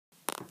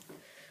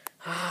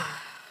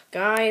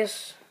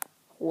Guys,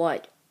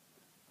 what?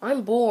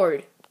 I'm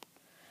bored.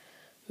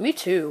 Me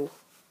too.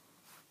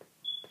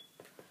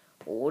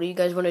 What do you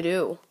guys want to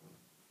do?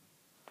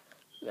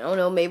 I don't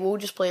know, maybe we'll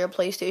just play our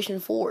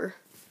PlayStation 4.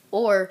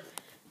 Or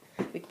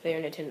we can play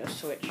our Nintendo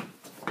Switch.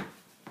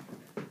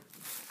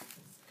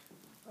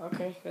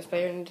 Okay, let's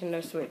play our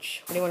Nintendo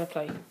Switch. What do you want to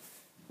play?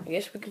 I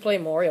guess we can play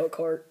Mario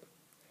Kart.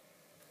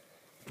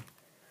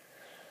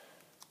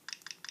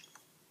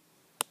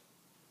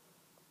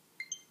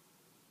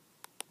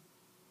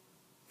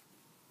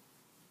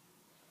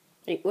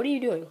 Hey, what are you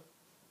doing?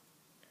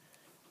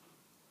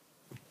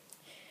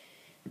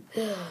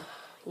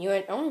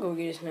 I'm gonna go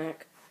get a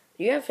snack.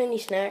 Do you have any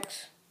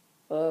snacks?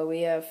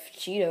 We have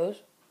Cheetos.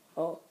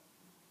 Oh.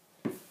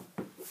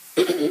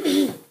 Let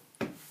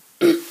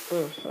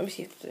me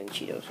see if there's any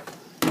Cheetos.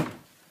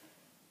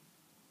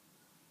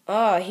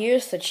 Ah,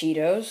 here's the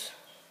Cheetos.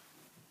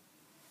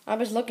 I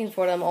was looking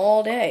for them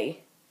all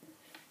day.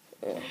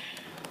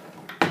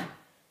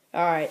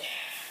 Alright.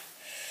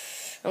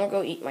 I'm gonna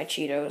go eat my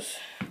Cheetos.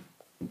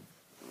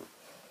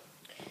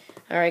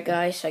 Alright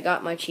guys, I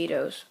got my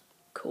Cheetos.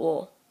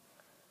 Cool.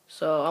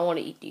 So, I want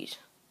to eat these.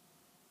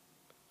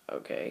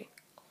 Okay.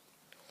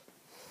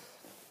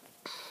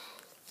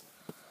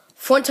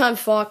 Funtime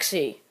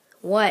Foxy.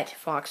 What,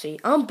 Foxy?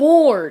 I'm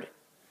bored.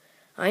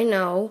 I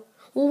know.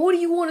 Well, what do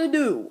you want to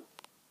do?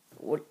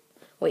 What?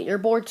 Wait, you're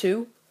bored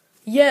too?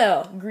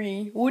 Yeah,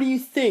 Greene. What do you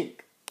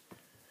think?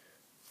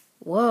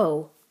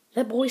 Whoa,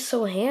 that boy's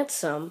so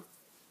handsome.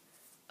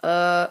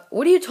 What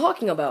are you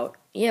talking about?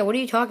 Yeah, what are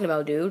you talking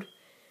about, dude?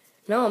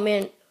 No,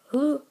 man.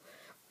 Who?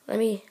 Let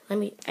me.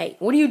 Hey,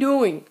 what are you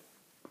doing?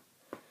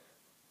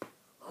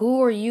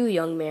 Who are you,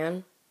 young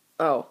man?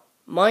 Oh,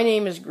 my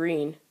name is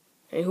Greene.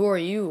 And who are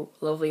you,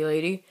 lovely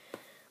lady?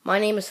 My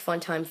name is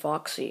Funtime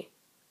Foxy.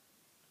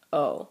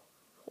 Oh,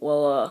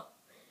 well,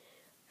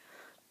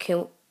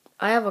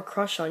 I have a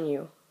crush on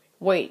you.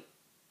 Wait,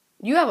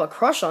 you have a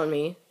crush on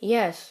me?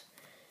 Yes.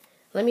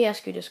 Let me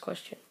ask you this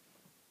question.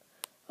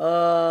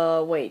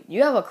 Wait,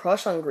 you have a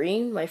crush on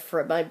Greene,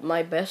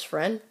 my best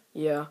friend?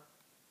 Yeah.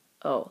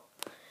 Oh.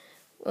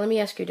 Let me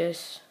ask you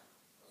this.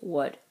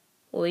 What?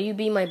 Will you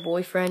be my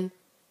boyfriend?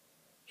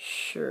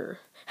 Sure.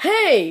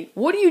 Hey!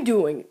 What are you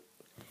doing?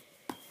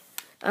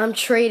 I'm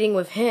trading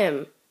with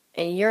him.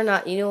 And you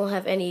don't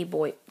have any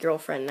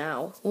girlfriend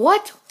now.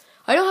 What?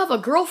 I don't have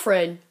a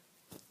girlfriend.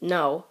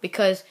 No,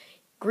 because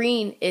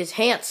Greene is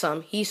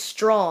handsome. He's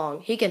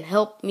strong. He can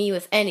help me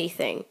with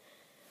anything.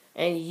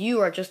 And you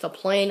are just a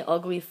plain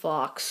ugly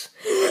fox.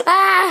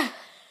 Ah!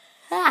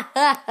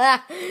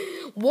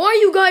 Why are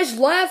you guys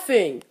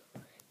laughing?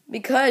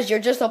 Because you're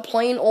just a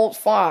plain old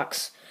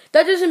fox.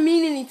 That doesn't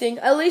mean anything.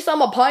 At least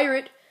I'm a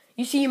pirate.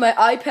 You see my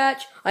eye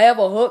patch? I have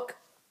a hook.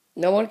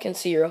 No one can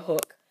see your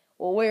hook.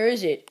 Well, where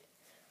is it?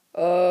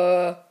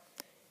 I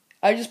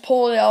just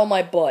pulled it out of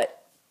my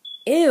butt.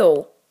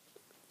 Ew.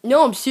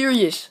 No, I'm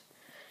serious.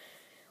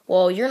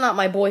 Well, you're not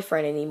my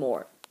boyfriend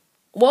anymore.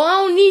 Well, I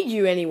don't need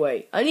you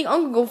anyway. I'm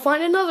gonna go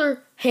find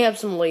another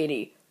handsome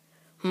lady.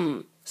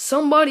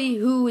 Somebody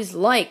who is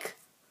like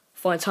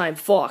Funtime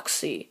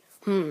Foxy.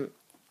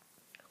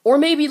 Or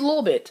maybe a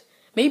little bit.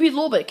 Maybe a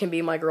little bit can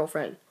be my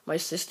girlfriend. My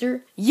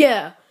sister?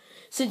 Yeah.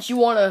 Since you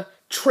wanna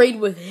trade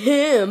with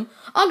him,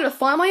 I'm gonna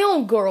find my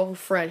own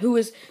girlfriend who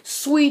is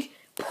sweet,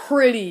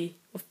 pretty,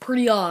 with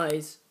pretty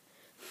eyes.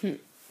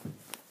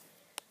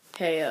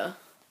 Hey,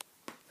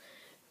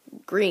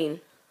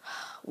 Greene.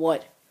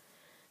 What?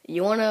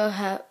 You wanna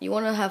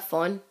have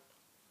fun?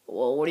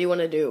 Well, what do you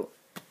wanna do?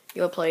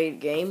 You wanna play a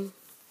game?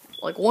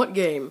 Like what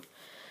game?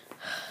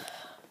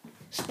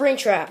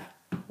 Springtrap.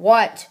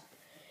 What?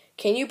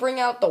 Can you bring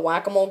out the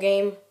whack-a-mole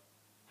game?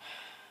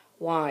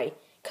 Why?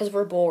 'Cause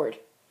we're bored.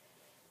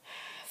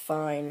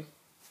 Fine.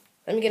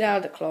 Let me get out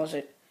of the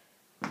closet.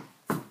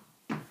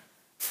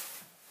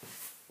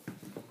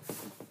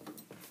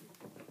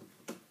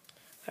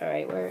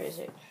 Alright, where is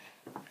it?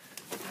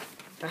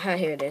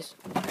 Here it is.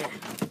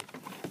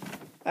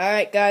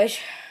 Alright, guys.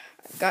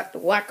 I got the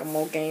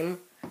whack-a-mole game.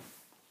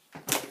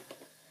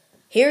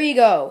 Here you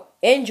go.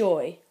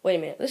 Enjoy. Wait a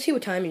minute. Let's see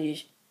what time it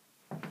is.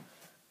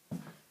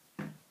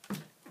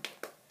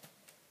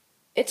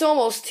 It's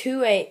almost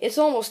 2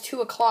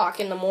 o'clock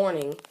in the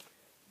morning.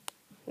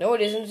 No,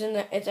 it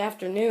isn't. It's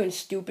afternoon,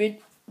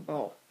 stupid.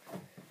 Oh.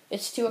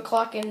 It's 2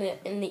 o'clock in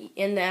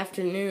the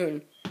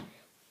afternoon.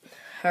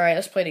 Alright,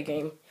 let's play the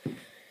game.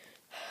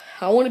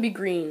 I want to be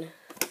green.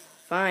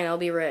 Fine, I'll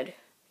be red.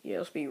 Yeah,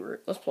 let's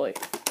play.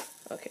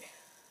 Okay.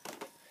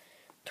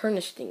 Turn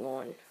this thing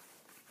on.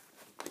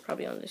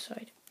 Probably on this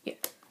side. Yeah.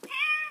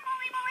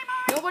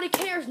 Nobody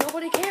cares.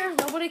 Nobody cares.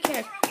 Nobody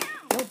cares.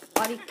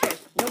 Nobody cares.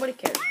 Nobody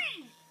cares.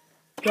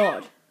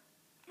 God.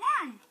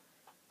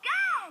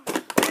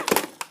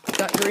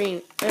 Got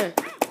Greene.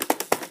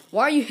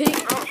 Why are you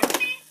hitting?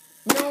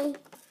 No.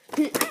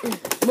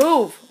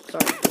 Move.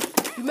 Sorry.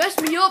 You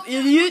messed me up,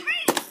 idiot.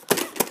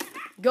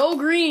 Go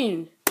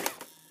Greene.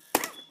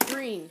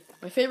 Green.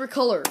 My favorite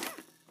color.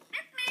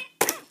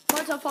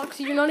 Funtime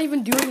Foxy, you're not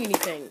even doing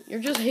anything. You're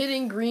just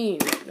hitting Greene.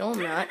 No,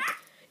 I'm not.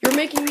 You're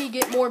making me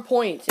get more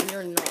points, and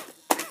you're not.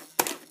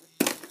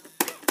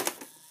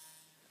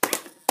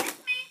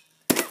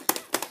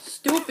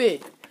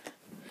 Stupid.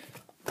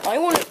 I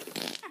want to...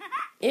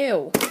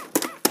 Ew.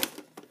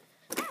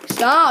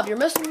 Stop, you're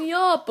messing me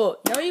up.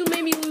 Now you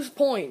made me lose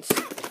points.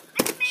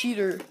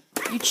 Cheater.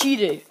 You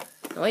cheated.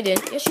 No, I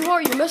didn't. Yes, you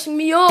are. You're messing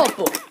me up.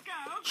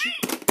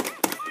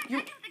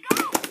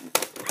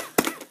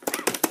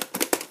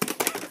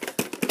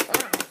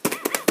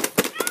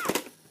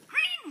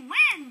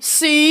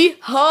 See?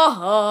 Ha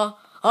ha.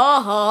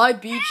 Ha ha, I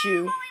beat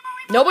you.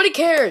 Nobody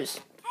cares.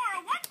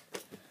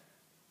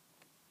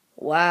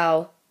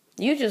 Wow.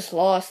 You just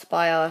lost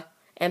by a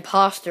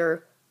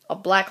imposter, a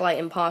blacklight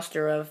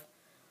imposter of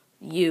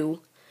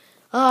you.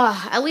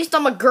 At least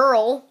I'm a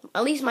girl.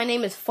 At least my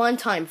name is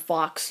Funtime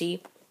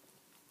Foxy.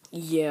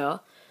 Yeah.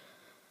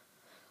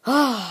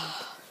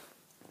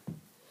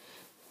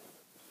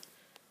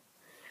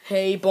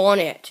 Hey,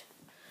 Bonnet.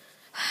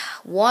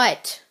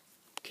 What?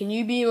 Can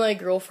you be my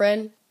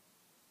girlfriend?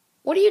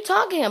 What are you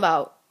talking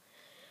about?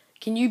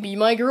 Can you be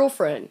my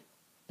girlfriend?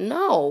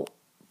 No.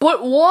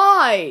 But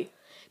why?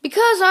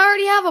 Because I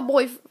already have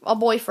a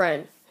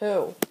boyfriend.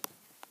 Who?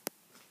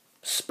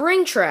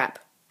 Springtrap.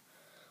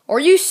 Are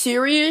you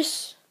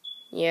serious?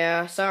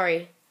 Yeah,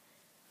 sorry.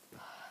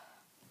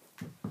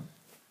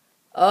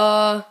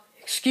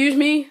 Excuse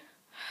me?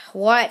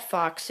 What,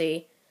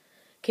 Foxy?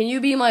 Can you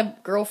be my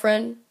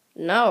girlfriend?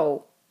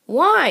 No.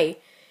 Why?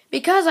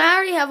 Because I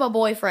already have a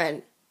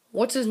boyfriend.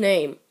 What's his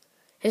name?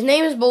 His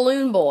name is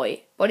Balloon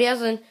Boy, but he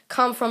hasn't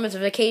come from his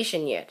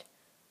vacation yet.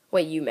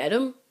 Wait, you met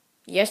him?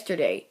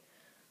 Yesterday.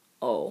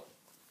 Oh.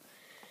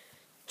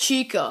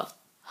 Chica.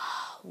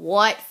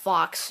 What,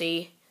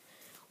 Foxy?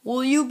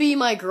 Will you be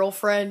my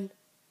girlfriend?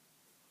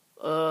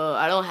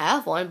 I don't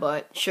have one,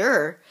 but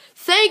sure.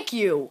 Thank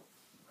you!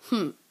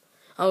 I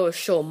will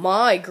show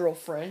my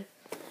girlfriend.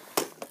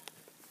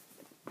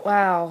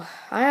 Wow,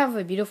 I have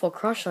a beautiful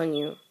crush on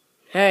you.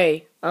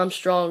 Hey, I'm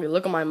stronger.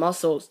 Look at my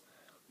muscles.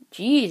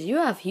 Jeez, you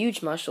have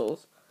huge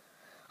muscles.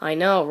 I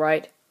know,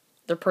 right?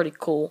 They're pretty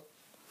cool.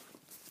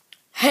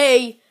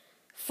 Hey,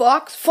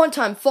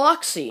 Funtime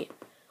Foxy.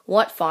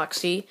 What,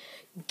 Foxy?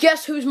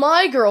 Guess who's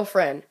my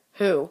girlfriend?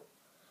 Who?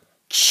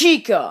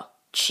 Chica.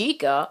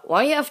 Chica?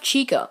 Why do you have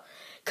Chica?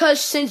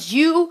 'Cause since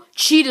you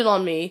cheated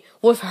on me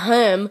with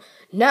him,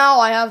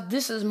 now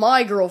this is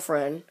my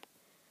girlfriend.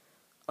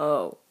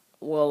 Oh,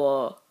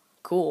 well,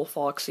 cool,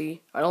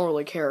 Foxy. I don't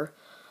really care.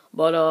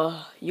 But,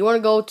 you wanna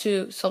go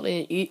to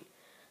something to eat?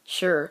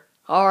 Sure.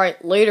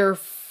 Alright, later,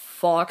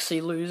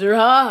 Foxy loser.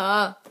 Ha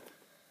ha.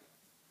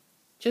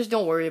 Just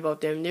don't worry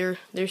about them.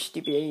 They're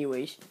stupid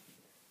anyways.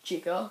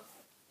 Chica.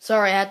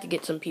 Sorry, I had to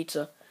get some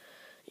pizza.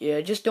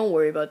 Yeah, just don't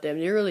worry about them.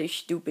 They're really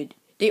stupid.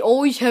 They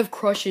always have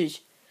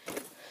crushes.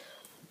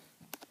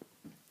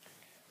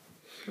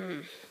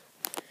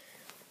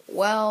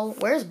 Well,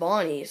 where's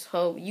Bonnie?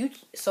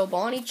 So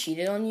Bonnie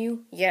cheated on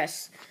you?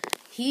 Yes.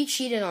 He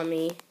cheated on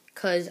me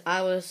because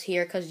I was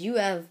here because you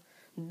have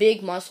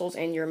big muscles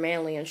and you're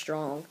manly and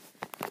strong.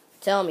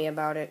 Tell me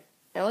about it.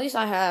 At least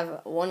I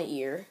have one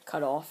ear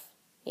cut off.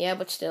 Yeah,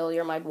 but still,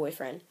 you're my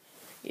boyfriend.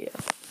 Yeah.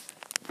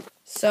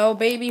 So,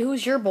 baby,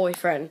 who's your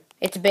boyfriend?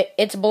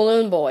 It's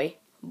Balloon Boy.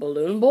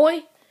 Balloon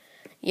Boy?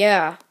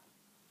 Yeah.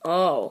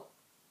 Oh.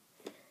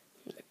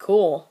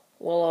 Cool.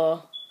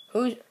 Well,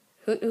 who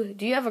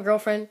do you have a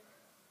girlfriend?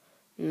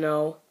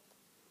 No.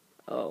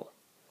 Oh.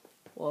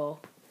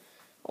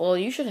 Well,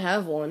 you should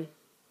have one.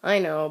 I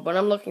know, but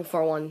I'm looking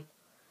for one.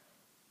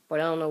 But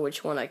I don't know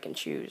which one I can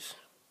choose.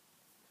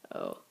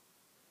 Oh.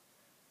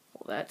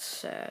 Well, that's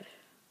sad.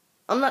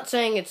 I'm not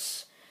saying it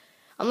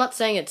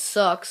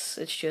sucks.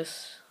 It's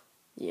just,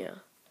 yeah.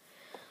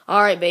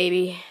 Alright,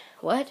 baby.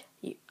 What?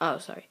 Oh,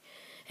 sorry.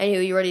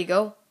 Anywho, you ready to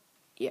go?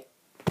 Yeah.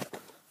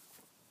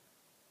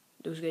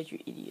 Those guys are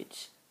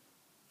idiots.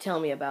 Tell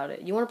me about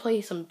it. You want to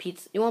play some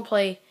pizza? You want to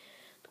play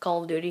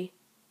Call of Duty?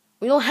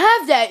 We don't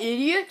have that,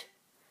 idiot!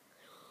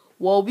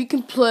 Well, we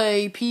can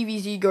play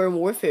PvZ Garden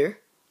Warfare.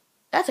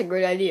 That's a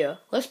great idea.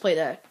 Let's play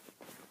that.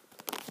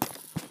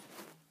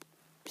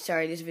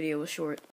 Sorry, this video was short.